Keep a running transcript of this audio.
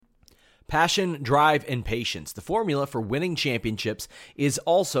Passion, drive, and patience. The formula for winning championships is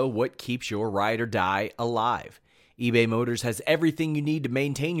also what keeps your ride or die alive. eBay Motors has everything you need to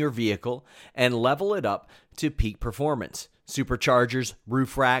maintain your vehicle and level it up to peak performance. Superchargers,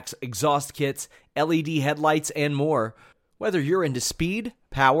 roof racks, exhaust kits, LED headlights, and more. Whether you're into speed,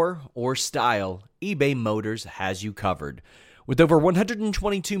 power, or style, eBay Motors has you covered. With over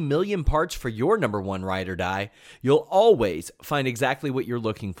 122 million parts for your number one ride or die, you'll always find exactly what you're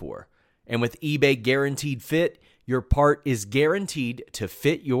looking for. And with eBay Guaranteed Fit, your part is guaranteed to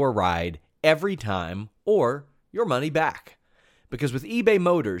fit your ride every time or your money back. Because with eBay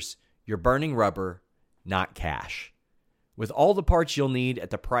Motors, you're burning rubber, not cash. With all the parts you'll need at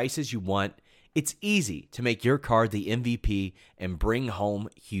the prices you want, it's easy to make your car the MVP and bring home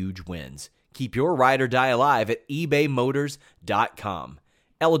huge wins. Keep your ride or die alive at ebaymotors.com.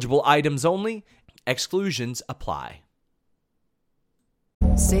 Eligible items only. Exclusions apply.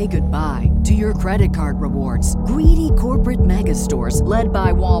 Say goodbye to your credit card rewards. Greedy corporate mega stores, led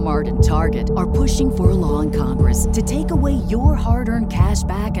by Walmart and Target, are pushing for a law in Congress to take away your hard-earned cash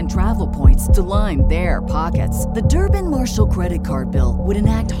back and travel points to line their pockets. The Durbin-Marshall credit card bill would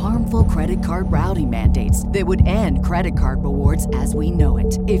enact harmful credit card routing mandates that would end credit card rewards as we know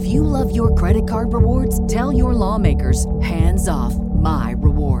it. If you love your credit card rewards, tell your lawmakers, hands off my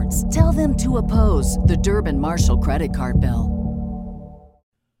rewards. Tell them to oppose the Durbin-Marshall credit card bill.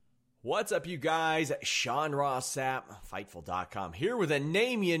 What's up, you guys? Sean Ross Sapp, Fightful.com, here with a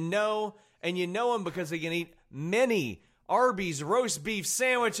name you know, and you know him because he can eat many Arby's roast beef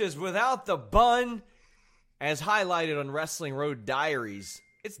sandwiches without the bun, as highlighted on Wrestling Road Diaries.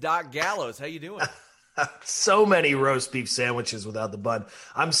 It's Doc Gallows. How you doing? So many roast beef sandwiches without the bun.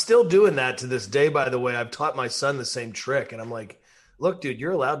 I'm still doing that to this day, by the way. I've taught my son the same trick, and I'm like, look, dude,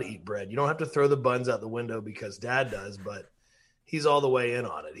 you're allowed to eat bread. You don't have to throw the buns out the window because Dad does, but he's all the way in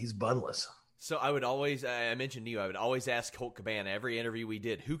on it. He's bunless. So I would always, I mentioned to you, I would always ask Colt Cabana every interview we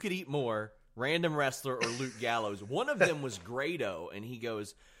did, who could eat more, random wrestler or Luke Gallows? One of them was Grado, and he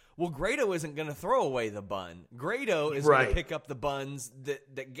goes, well, Grado isn't going to throw away the bun. Grado is going to pick up the buns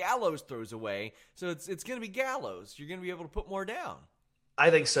that Gallows throws away, so it's going to be Gallows. You're going to be able to put more down. I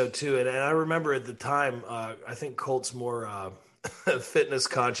think so, too. And I remember at the time, I think Colt's more fitness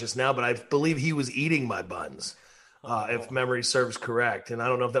conscious now, but I believe he was eating my buns. If memory serves correct. And I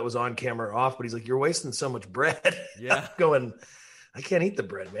don't know if that was on camera or off, but he's like, you're wasting so much bread. Yeah. I'm going, I can't eat the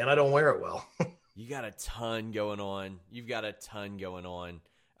bread, man. I don't wear it well. You got a ton going on. You've got a ton going on.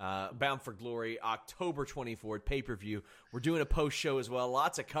 Bound for Glory, October 24th, pay-per-view. We're doing a post show as well.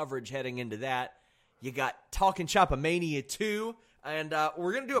 Lots of coverage heading into that. You got Talking Chop-A-Mania 2. And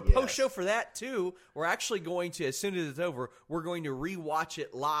we're going to do a post show for that, too. We're actually going to, as soon as it's over, we're going to rewatch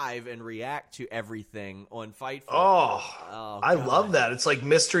it live and react to everything on Fightful. Oh, I love that. It's like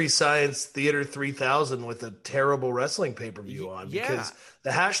Mystery Science Theater 3000 with a terrible wrestling pay-per-view on. Because the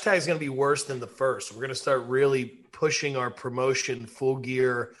hashtag is going to be worse than the first. We're going to start really pushing our promotion full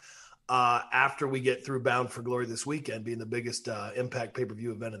gear after we get through Bound for Glory this weekend, being the biggest Impact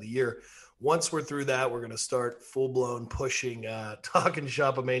pay-per-view event of the year. Once we're through that, we're going to start full-blown pushing Talking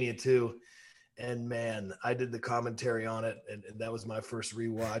Shop-A-Mania 2. And, man, I did the commentary on it, and that was my first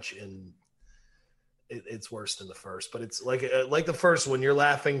rewatch, and it's worse than the first. But it's like the first one. You're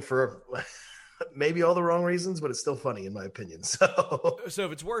laughing for maybe all the wrong reasons, but it's still funny in my opinion. So if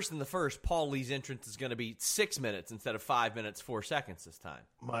it's worse than the first, Paul Lee's entrance is going to be 6 minutes instead of 5 minutes, 4 seconds this time.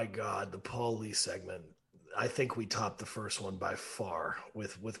 My God, the Paul Lee segment. I think we topped the first one by far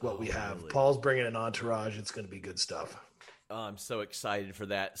with what we have. Really? Paul's bringing an entourage. It's going to be good stuff. Oh, I'm so excited for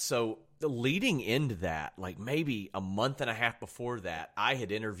that. So leading into that, like maybe a month and a half before that, I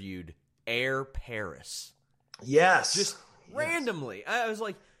had interviewed Air Paris. Yes. Just randomly. I was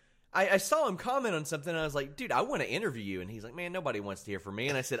like, I saw him comment on something, and I was like, dude, I want to interview you. And he's like, man, nobody wants to hear from me.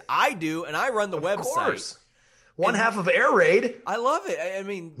 And I said, I do, and I run the website. Course. One half of Air Raid. I love it. I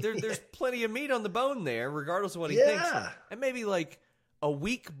mean, there's plenty of meat on the bone there, regardless of what he thinks. And maybe like a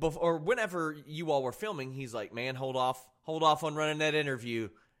week before, or whenever you all were filming, he's like, man, hold off on running that interview.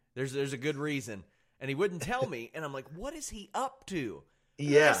 There's a good reason. And he wouldn't tell me. And I'm like, what is he up to?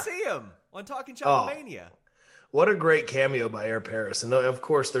 And I see him on Talking Chop-A-Mania. What a great cameo by Air Paris. And of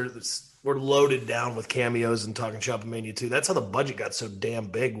course, we're loaded down with cameos and Talking Chop-A-Mania 2. That's how the budget got so damn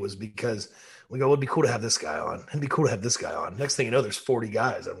big, was because we go, it'd be cool to have this guy on. It'd be cool to have this guy on. Next thing you know, there's 40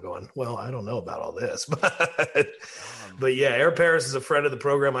 guys. I'm going, well, I don't know about all this. But yeah, Air Paris is a friend of the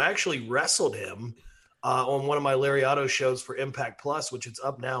program. I actually wrestled him on one of my Lariato shows for Impact Plus, which it's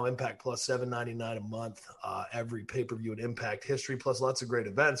up now, Impact Plus, $7.99 a month, every pay-per-view in Impact history, plus lots of great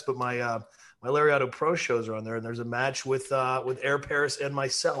events. But my my Lariato Pro shows are on there, and there's a match with Air Paris and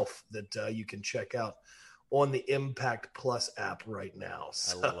myself that you can check out on the Impact Plus app right now.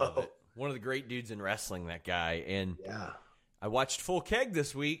 So, I love it. One of the great dudes in wrestling, that guy. And yeah, I watched Full Keg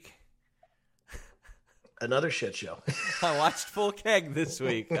this week. Another shit show. I watched Full Keg this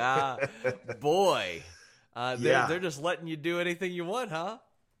week. Boy. They're just letting you do anything you want, huh?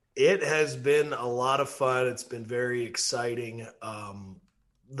 It has been a lot of fun. It's been very exciting.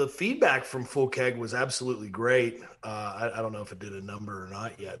 The feedback from Full Keg was absolutely great. I don't know if it did a number or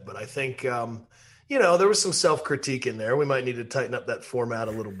not yet, but I think, there was some self-critique in there. We might need to tighten up that format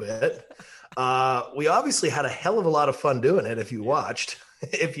a little bit. We obviously had a hell of a lot of fun doing it if you watched.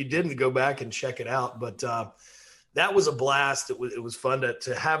 If you didn't, go back and check it out. But that was a blast. It was fun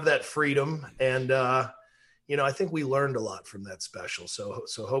to have that freedom. And, I think we learned a lot from that special. So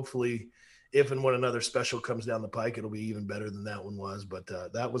hopefully if and when another special comes down the pike, it'll be even better than that one was. But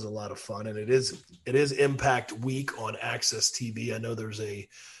that was a lot of fun. And it is Impact Week on Access TV. I know there's a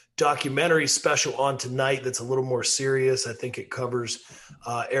documentary special on tonight that's a little more serious. I think it covers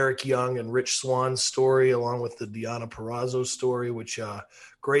Eric Young and Rich Swann's story, along with the Deonna Purrazzo story, which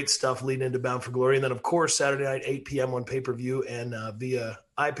great stuff leading into Bound for Glory. And then, of course, Saturday night, 8 p.m. on pay-per-view and via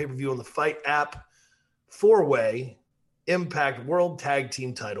iPay-per-view on the Fight app, 4-way Impact World Tag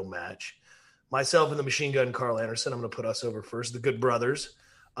Team title match. Myself and the Machine Gun Carl Anderson, I'm going to put us over first, the Good Brothers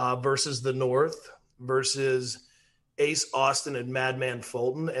versus the North versus Ace Austin and Madman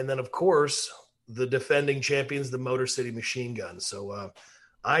Fulton. And then, of course, the defending champions, the Motor City Machine Guns. So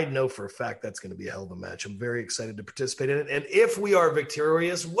I know for a fact that's going to be a hell of a match. I'm very excited to participate in it. And if we are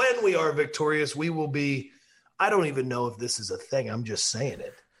victorious, when we are victorious, we will be, I don't even know if this is a thing, I'm just saying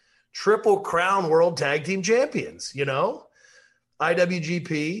it, Triple Crown World Tag Team Champions,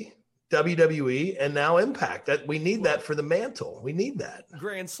 IWGP, WWE, and now Impact. That we need that for the mantle. We need that.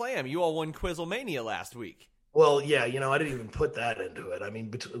 Grand Slam. You all won Quizlemania last week. Well, yeah, I didn't even put that into it. I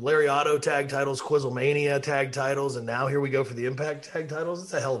mean, Lariato tag titles, Quizlemania tag titles, and now here we go for the Impact tag titles.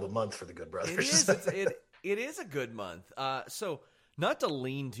 It's a hell of a month for the Good Brothers. It is a good month. So not to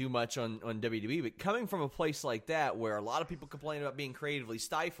lean too much on WWE, but coming from a place like that where a lot of people complain about being creatively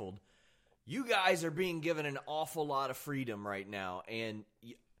stifled, you guys are being given an awful lot of freedom right now. And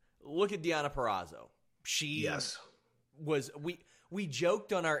look at Deonna Purrazzo. She was we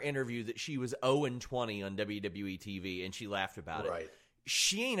joked on our interview that she was 0-20 on WWE TV, and she laughed about it.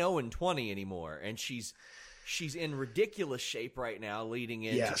 She ain't 0-20 anymore, and she's in ridiculous shape right now leading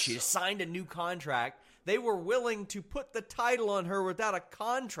into she signed a new contract. They were willing to put the title on her without a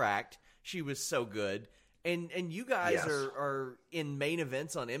contract. She was so good. And you guys are in main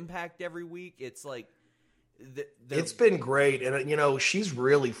events on Impact every week. It's like it's been great, and she's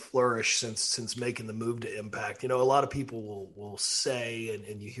really flourished since making the move to Impact. A lot of people will say,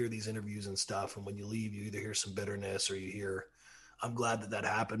 and you hear these interviews and stuff, and when you leave, you either hear some bitterness or you hear, "I'm glad that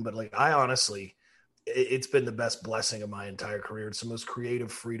happened." But I honestly, it's been the best blessing of my entire career. It's the most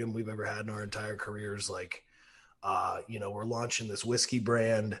creative freedom we've ever had in our entire careers. We're launching this whiskey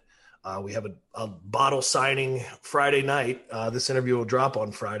brand. We have a bottle signing Friday night. This interview will drop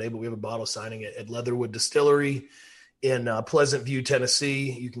on Friday, but we have a bottle signing at Leatherwood Distillery in Pleasant View,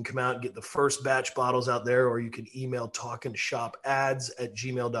 Tennessee. You can come out and get the first batch bottles out there, or you can email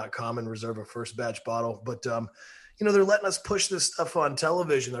talkinshop@gmail.com and reserve a first batch bottle. But, they're letting us push this stuff on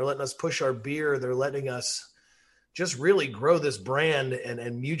television. They're letting us push our beer. They're letting us just really grow this brand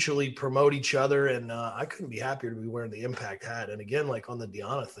and mutually promote each other. And I couldn't be happier to be wearing the Impact hat. And again, on the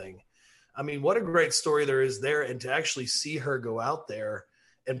Deonna thing, I mean, what a great story there is there. And to actually see her go out there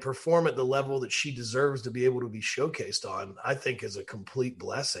and perform at the level that she deserves to be able to be showcased on, I think is a complete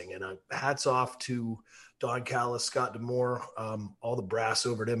blessing. And hats off to Don Callis, Scott D'Amore, all the brass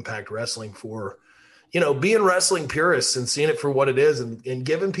over at Impact Wrestling for, being wrestling purists and seeing it for what it is and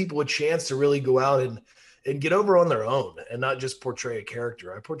giving people a chance to really go out and get over on their own and not just portray a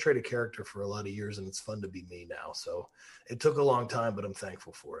character. I portrayed a character for a lot of years, and it's fun to be me now. So it took a long time, but I'm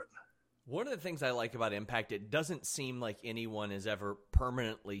thankful for it. One of the things I like about Impact, it doesn't seem like anyone is ever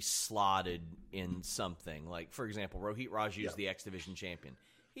permanently slotted in something. Like, for example, Rohit Raju is the X Division champion.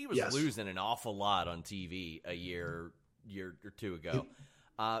 He was losing an awful lot on TV a year or two ago.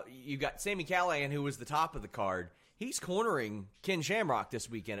 You got Sami Callihan, who was the top of the card. He's cornering Ken Shamrock this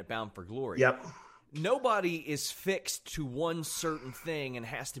weekend at Bound for Glory. Yep. Nobody is fixed to one certain thing and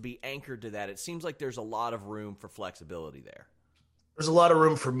has to be anchored to that. It seems like there's a lot of room for flexibility there. There's a lot of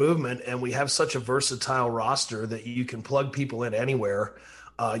room for movement, and we have such a versatile roster that you can plug people in anywhere.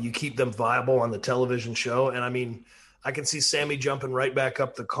 You keep them viable on the television show. And I mean, I can see Sammy jumping right back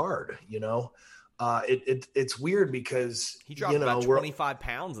up the card, It's weird because he dropped about 25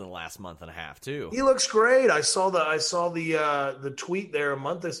 pounds in the last month and a half too. He looks great. I saw the tweet there a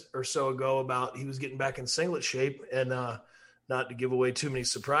month or so ago about he was getting back in singlet shape, and not to give away too many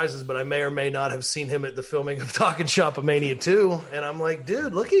surprises, but I may or may not have seen him at the filming of Talking Shopomania 2, and I'm like,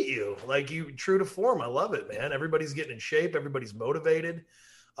 dude, look at you, like you true to form. I love it, man. Everybody's getting in shape. Everybody's motivated.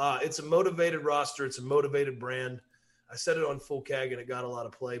 It's a motivated roster. It's a motivated brand. I said it on Full Keg and it got a lot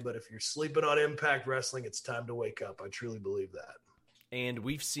of play, but if you're sleeping on Impact Wrestling, it's time to wake up. I truly believe that. And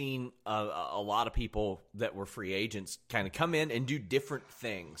we've seen a lot of people that were free agents kind of come in and do different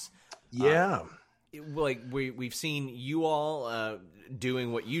things. Yeah. We've seen you all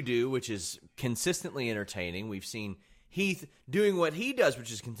doing what you do, which is consistently entertaining. We've seen Heath doing what he does,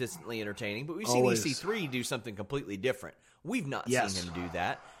 which is consistently entertaining. But we've seen EC3 do something completely different. We've not seen him do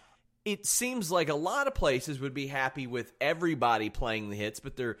that. It seems like a lot of places would be happy with everybody playing the hits,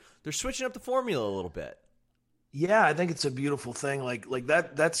 but they're switching up the formula a little bit. Yeah, I think it's a beautiful thing. Like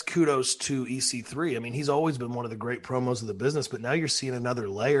that's kudos to EC3. I mean, he's always been one of the great promos of the business, but now you're seeing another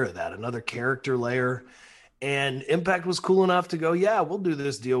layer of that, another character layer. And Impact was cool enough to go, yeah, we'll do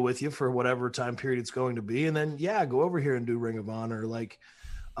this deal with you for whatever time period it's going to be. And then, yeah, go over here and do Ring of Honor. Like,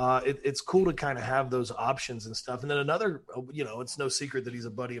 it's cool to kind of have those options and stuff. And then another, it's no secret that he's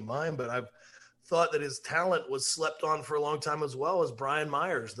a buddy of mine, but I've thought that his talent was slept on for a long time as well, as Brian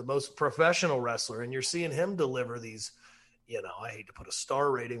Myers, the most professional wrestler. And you're seeing him deliver these, I hate to put a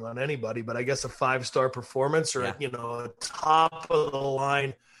star rating on anybody, but I guess a 5-star performance or, a top of the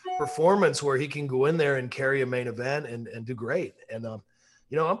line performance where he can go in there and carry a main event and do great. And,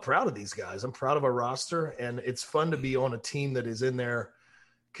 I'm proud of these guys. I'm proud of our roster, and it's fun to be on a team that is in there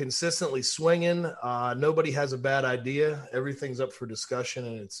consistently swinging. Nobody has a bad idea. Everything's up for discussion,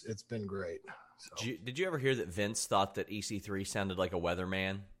 and it's been great. So. Did you ever hear that Vince thought that EC3 sounded like a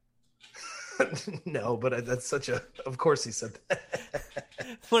weatherman? No, but that's of course he said that.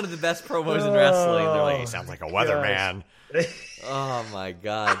 One of the best promos in wrestling. They're like, he sounds like a weatherman. Oh my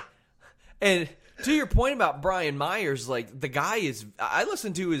God. And to your point about Brian Myers, like the guy I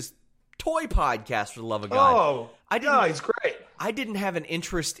listened to his toy podcast, for the love of God. Oh, he's great. I didn't have an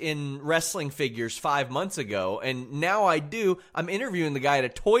interest in wrestling figures 5 months ago, and now I do. I'm interviewing the guy at a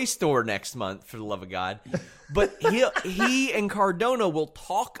toy store next month, for the love of God. But he and Cardona will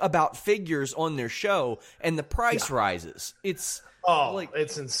talk about figures on their show, and the price rises. It's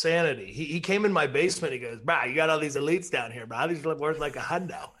it's insanity. He came in my basement. He goes, "Bro, you got all these elites down here, bro. These look worth like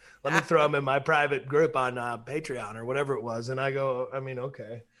 $100. Let me throw them in my private group on Patreon or whatever it was." And I go,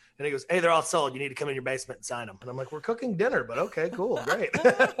 okay. And he goes, "Hey, they're all sold. You need to come in your basement and sign them." And I'm like, "We're cooking dinner, but okay, cool, great."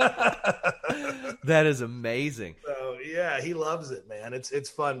 That is amazing. So yeah, he loves it, man. It's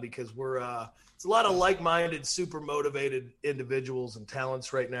fun because we're it's a lot of like-minded, super motivated individuals and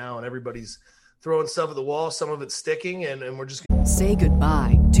talents right now, and everybody's throwing stuff at the wall. Some of it's sticking, and we're just Say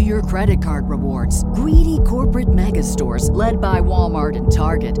goodbye to your credit card rewards. Greedy corporate mega stores, led by Walmart and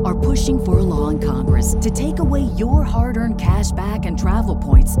Target, are pushing for a law in Congress to take away your hard-earned cash back and travel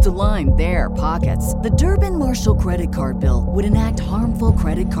points to line their pockets. The Durbin-Marshall credit card bill would enact harmful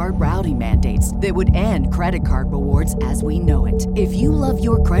credit card routing mandates that would end credit card rewards as we know it. If you love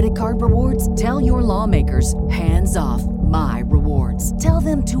your credit card rewards, tell your lawmakers, hands off my rewards. Tell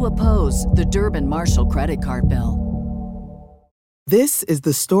them to oppose the Durbin-Marshall credit card bill. This is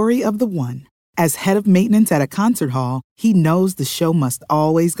the story of the one. As head of maintenance at a concert hall, he knows the show must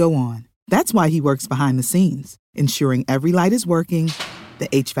always go on. That's why he works behind the scenes, ensuring every light is working, the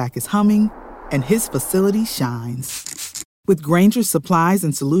HVAC is humming, and his facility shines. With Grainger's supplies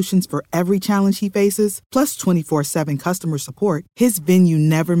and solutions for every challenge he faces, plus 24/7 customer support, his venue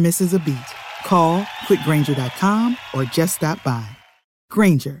never misses a beat. Call quickgrainger.com or just stop by.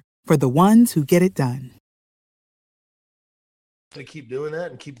 Grainger, for the ones who get it done. To keep doing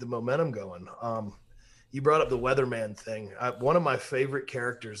that and keep the momentum going. You brought up the weatherman thing. One of my favorite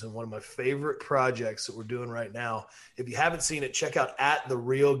characters and one of my favorite projects that we're doing right now. If you haven't seen it, check out at The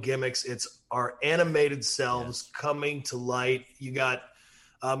Real Gimmicks. It's our animated selves coming to light. You got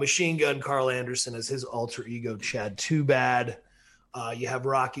Machine Gun Carl Anderson as his alter ego, Chad Too Bad. You have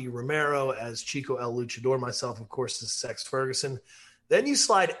Rocky Romero as Chico El Luchador. Myself, of course, is Sex Ferguson. Then you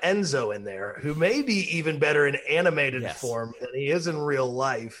slide Enzo in there, who may be even better in animated form than he is in real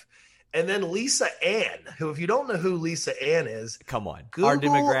life. And then Lisa Ann, who, if you don't know who Lisa Ann is, come on, Google our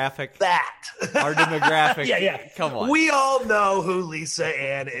demographic. Our demographic. Yeah. Come on. We all know who Lisa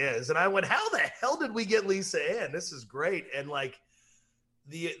Ann is. And I went, how the hell did we get Lisa Ann? This is great. And like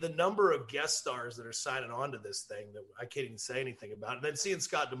the number of guest stars that are signing on to this thing that I can't even say anything about. And then seeing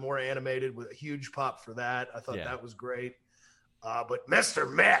Scott D'Amore animated with a huge pop for that. I thought that was great. But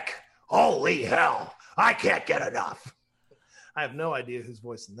Mr. Mick, Holy hell, I can't get enough. I have no idea who's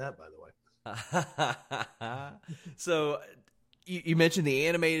voicing that, by the way. So you mentioned the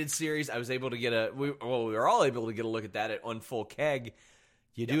animated series. I was able to get we were all able to get a look at that on Full Keg.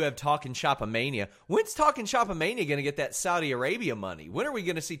 You do have Talkin' Shop-A-Mania. When's Talkin' Shop-A-Mania going to get that Saudi Arabia money? When are we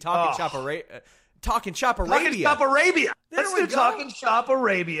going to see Talkin' Shop-Arabia? Talkin' Shop-Arabia. Let's do Talkin'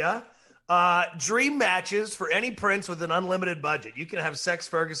 Shop-Arabia. Dream matches for any prince with an unlimited budget. You can have Sex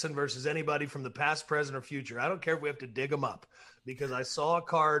Ferguson versus anybody from the past, present, or future. I don't care if we have to dig them up, because I saw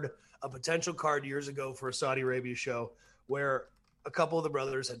a potential card years ago for a Saudi Arabia show where a couple of the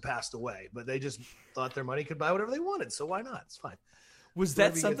brothers had passed away, but they just thought their money could buy whatever they wanted. So why not? It's fine. Was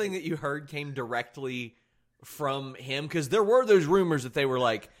that something that you heard came directly from him? Because there were those rumors that they were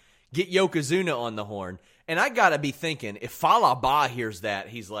like, get Yokozuna on the horn. And I got to be thinking, if Falaba hears that,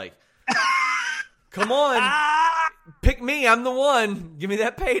 he's like, come on, pick me. I'm the one. Give me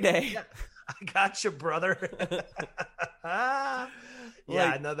that payday. Yeah, I got you, brother. I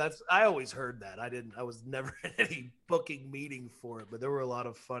always heard that. I was never in any booking meeting for it, but there were a lot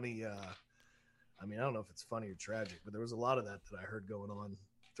of funny, I don't know if it's funny or tragic, but there was a lot of that I heard going on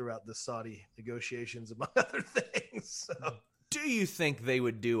throughout the Saudi negotiations, among other things. So. Do you think they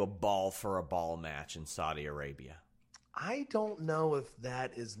would do a ball for a ball match in Saudi Arabia? I don't know if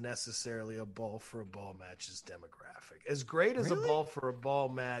that is necessarily a ball for a ball match's demographic. As great as a ball for a ball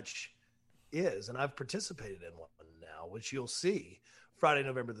match is, and I've participated in one now, which you'll see Friday,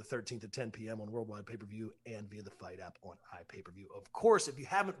 November the 13th at 10 p.m. on Worldwide Pay-Per-View and via the Fight app on iPay-Per-View. Of course, if you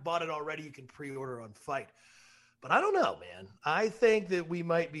haven't bought it already, you can pre-order on Fight. But I don't know, man. I think that we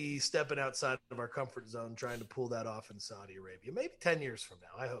might be stepping outside of our comfort zone trying to pull that off in Saudi Arabia. Maybe 10 years from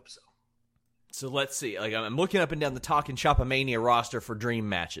now. I hope so. So let's see. Like, I'm looking up and down the Talkin' Shop-A-Mania roster for dream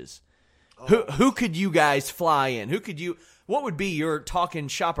matches. Who could you guys fly in? What would be your Talkin'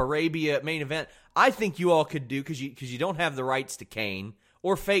 Shop-Arabia main event? I think you all could do, because you don't have the rights to Kane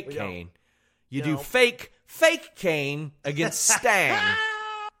or fake Kane. You do fake Kane against Stang.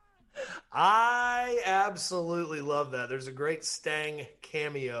 I absolutely love that. There's a great Stang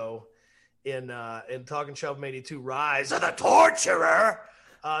cameo in Talkin' Shop-A-Mania 2, Rise of the Torturer.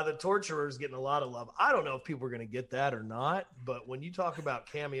 The Torturer is getting a lot of love. I don't know if people are going to get that or not, but when you talk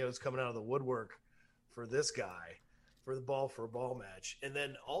about cameos coming out of the woodwork for this guy, for the ball for a ball match, and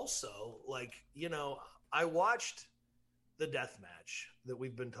then also, I watched the death match that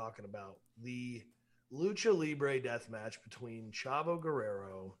we've been talking about, the Lucha Libre death match between Chavo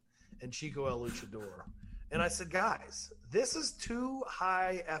Guerrero and Chico El Luchador. And I said, guys, this is too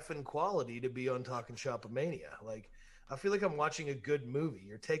high effing quality to be on Talkin' Shop-A-Mania. I feel like I'm watching a good movie.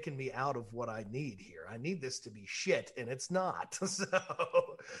 You're taking me out of what I need here. I need this to be shit, and it's not. So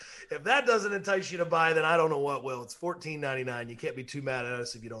if that doesn't entice you to buy, then I don't know what will. It's $14.99. You can't be too mad at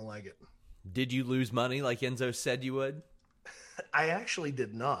us if you don't like it. Did you lose money like Enzo said you would? I actually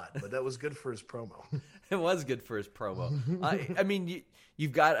did not, but that was good for his promo. It was good for his promo.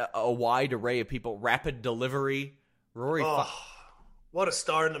 You've got a wide array of people. Rapid Delivery, Rory. What a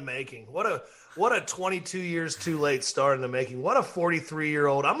star in the making. What a 22 years too late star in the making. What a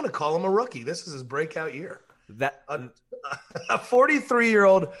 43-year-old. I'm going to call him a rookie. This is his breakout year. A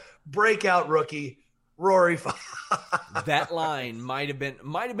 43-year-old breakout rookie, Rory Fox. That line might have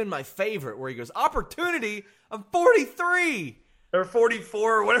been my favorite, where he goes, opportunity, I'm 43. Or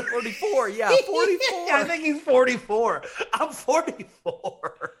 44 or whatever. 44, yeah, 44. I think he's 44. I'm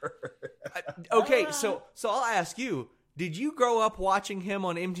 44. Okay, so I'll ask you, did you grow up watching him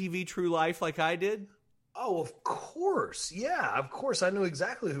on MTV True Life like I did? Oh, of course. Yeah, of course. I knew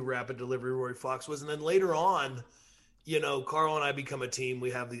exactly who Rapid Delivery Rory Fox was. And then later on, Carl and I become a team.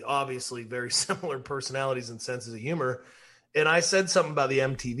 We have the obviously very similar personalities and senses of humor. And I said something about the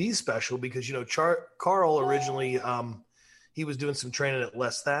MTV special because, Carl originally, he was doing some training at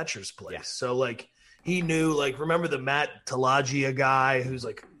Les Thatcher's place. Yeah. So, he knew, remember the Matt Talagia guy who's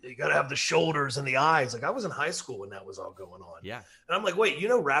like, you got to have the shoulders and the eyes. I was in high school when that was all going on. Yeah. And I'm like, wait,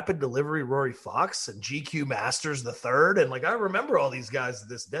 Rapid Delivery Rory Fox and GQ Masters the Third? And, I remember all these guys to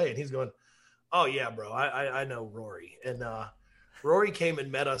this day. And he's going, oh, yeah, bro, I know Rory. And Rory came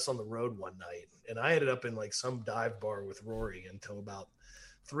and met us on the road one night. And I ended up in, some dive bar with Rory until about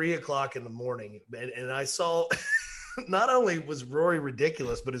 3 o'clock in the morning. And I saw – not only was Rory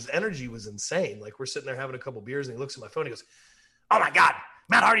ridiculous, but his energy was insane. We're sitting there having a couple beers, and he looks at my phone. He goes, oh, my God,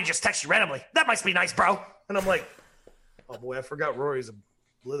 Matt Hardy just texted you randomly. That must be nice, bro. And I'm like, oh, boy, I forgot Rory's a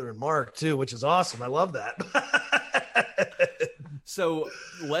Blithering Mark, too, which is awesome. I love that. So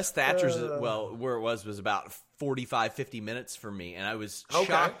Les Thatcher's, where it was about 45, 50 minutes for me. And I was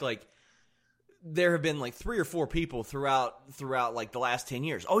shocked. there have been like 3 or 4 people throughout like the last 10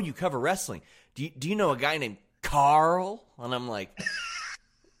 years. Oh, you cover wrestling. Do you know a guy named Carl? And I'm like,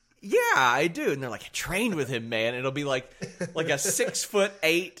 yeah, I do. And they're like, I trained with him, man. It'll be like a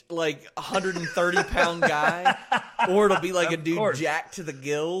 6'8", like 130-pound guy, or it'll be like a dude jacked to the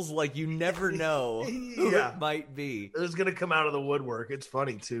gills. Like, you never know who it might be. It's gonna come out of the woodwork. It's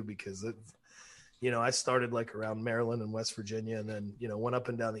funny too because I started like around Maryland and West Virginia, and then went up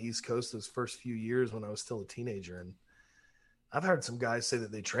and down the East Coast those first few years when I was still a teenager. And I've heard some guys say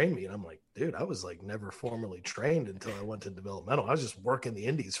that they trained me, and I'm like, dude, I was like never formally trained until I went to developmental. I was just working the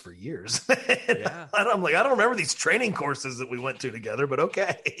indies for years. Yeah. And I'm like, I don't remember these training courses that we went to together, but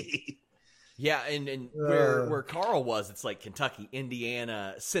okay. Yeah, and where Carl was, it's like Kentucky,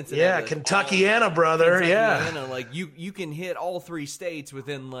 Indiana, Cincinnati. Yeah, Kentuckiana, brother. Kentuckiana. Yeah. Like you can hit all 3 states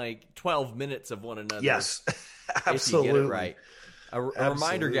within like 12 minutes of one another. Yes, absolutely. If you get it right. A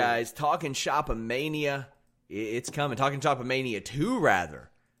reminder, guys, Talking Shop-A-Mania, it's coming. Talking Shop-A-Mania 2, rather.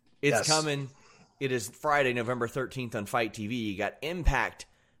 It's coming. It is Friday, November 13th on Fight TV. You got Impact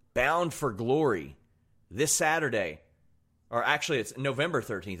Bound for Glory this Saturday. Or actually, it's November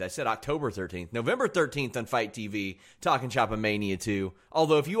 13th. I said October 13th. November 13th on Fight TV, Talking Shop-A-Mania 2.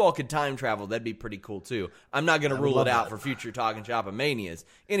 Although, if you all could time travel, that'd be pretty cool, too. I'm not going to rule it out for future Talking Shop-A-Manias.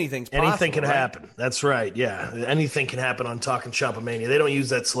 Anything can happen. That's right, yeah. Anything can happen on Talking Shop-A-Mania. They don't use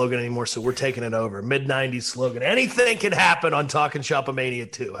that slogan anymore, so we're taking it over. Mid-90s slogan. Anything can happen on Talking Shop-A-Mania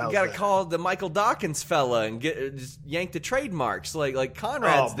 2. You got to call the Michael Dawkins fella and just yank the trademarks like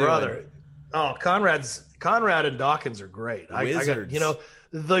Conrad's doing. Brother. Oh, Conrad and Dawkins are great. Wizards.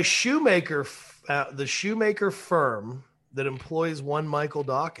 The shoemaker firm that employs one Michael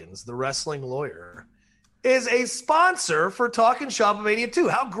Dawkins, the wrestling lawyer, is a sponsor for Talking Shop-A-Mania 2.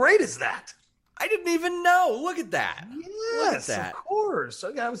 How great is that? I didn't even know. Look at that. Yes, of course.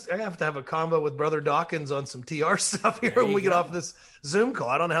 I have to have a combo with Brother Dawkins on some TR stuff here when we get off this Zoom call.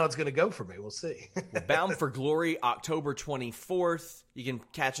 I don't know how it's going to go for me. We'll see. Bound for Glory, October 24th. You can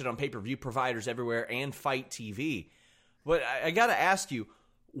catch it on pay-per-view providers everywhere and Fight TV. But I got to ask you,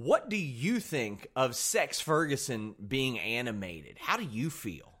 what do you think of Sex Ferguson being animated? How do you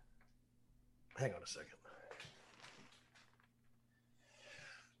feel? Hang on a second.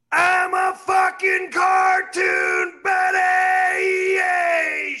 I'm a fucking cartoon buddy.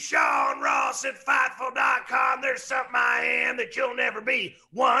 Yay! Sean Ross at Fightful.com. There's something I am that you'll never be.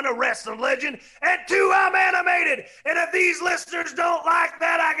 1, a wrestling legend, and 2, I'm animated. And if these listeners don't like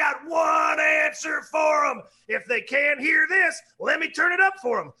that, I got one answer for them. If they can't hear this, let me turn it up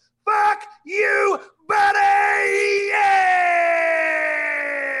for them. Fuck you, buddy! Yay!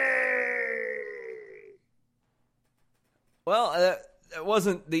 Well, that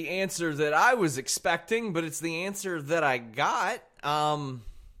wasn't the answer that I was expecting, but it's the answer that I got.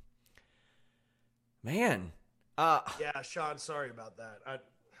 Man. Yeah, Sean, sorry about that.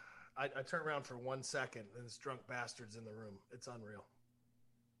 I turned around for 1 second, and this drunk bastard's in the room. It's unreal.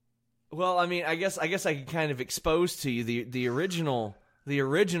 Well, I mean, I guess I could kind of expose to you the original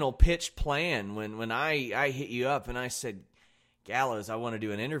pitch plan when I hit you up and I said, Gallows, I want to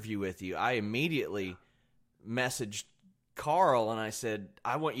do an interview with you. I immediately messaged Carl and I said,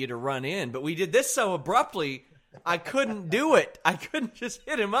 I want you to run in. But we did this so abruptly, I couldn't do it. I couldn't just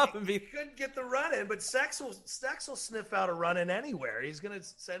hit him up and be... couldn't get the run in, but Sex will sniff out a run in anywhere. He's going to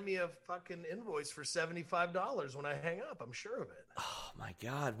send me a fucking invoice for $75 when I hang up. I'm sure of it. Oh, my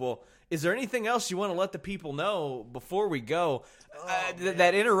God. Well, is there anything else you want to let the people know before we go?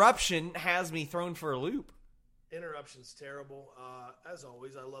 That interruption has me thrown for a loop. Interruption's terrible. As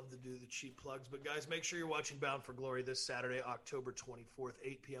always, I love to do the cheap plugs. But, guys, make sure you're watching Bound for Glory this Saturday, October 24th,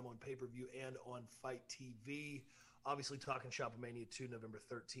 8 p.m. on pay-per-view and on Fight TV. Obviously, Talking Shop-A-Mania 2, November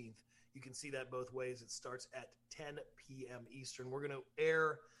 13th. You can see that both ways. It starts at 10 p.m. Eastern. We're going to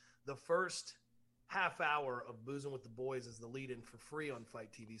air the first half hour of Boozing with the Boys as the lead-in for free on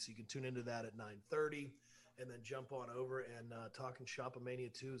Fight TV. So you can tune into that at 9:30. And then jump on over and Talking Shop-A-Mania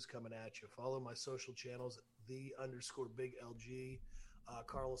 2 is coming at you. Follow my social channels, _BigLG,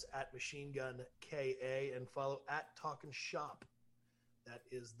 Carlos at Machine Gun KA, and follow at Talking Shop. That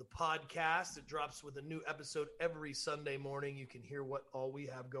is the podcast. It drops with a new episode every Sunday morning. You can hear what all we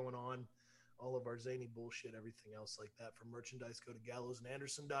have going on, all of our zany bullshit, everything else like that. For merchandise, go to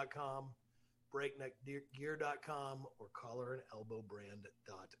gallowsandanderson.com. breakneckgear.com or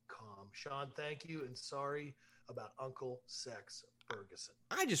collarandelbowbrand.com. Sean, thank you, and sorry about Uncle Sex Ferguson.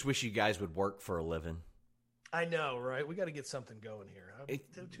 I just wish you guys would work for a living. I know, right? We got to get something going here.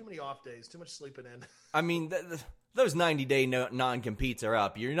 Too many off days, too much sleeping in. I mean, those 90-day non-competes are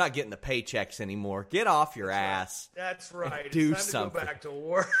up. You're not getting the paychecks anymore. Get off your ass. That's right. Do it's time something. To go back to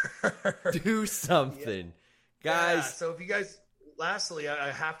work. Do something. Guys. Yeah, so if you guys, lastly,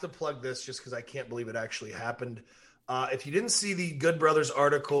 I have to plug this just because I can't believe it actually happened. If you didn't see the Good Brothers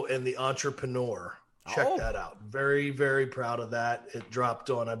article in The Entrepreneur, check that out. Very, very proud of that. It dropped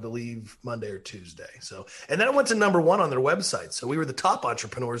on, I believe, Monday or Tuesday. So, and then it went to #1 on their website. So we were the top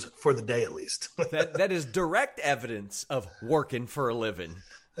entrepreneurs for the day, at least. that is direct evidence of working for a living.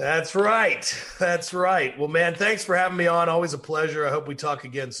 That's right. That's right. Well, man, thanks for having me on. Always a pleasure. I hope we talk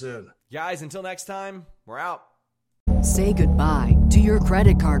again soon. Guys, until next time, we're out. Say goodbye to your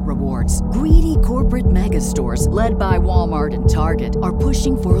credit card rewards. Greedy corporate mega stores, led by Walmart and Target, are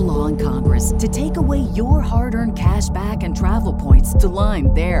pushing for a law in Congress to take away your hard-earned cash back and travel points to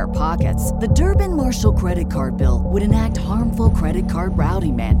line their pockets. The Durbin-Marshall credit card bill would enact harmful credit card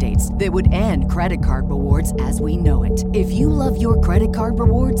routing mandates that would end credit card rewards as we know it. If you love your credit card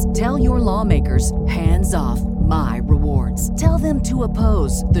rewards, tell your lawmakers, hands off my rewards. Tell them to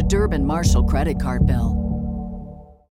oppose the Durbin-Marshall credit card bill.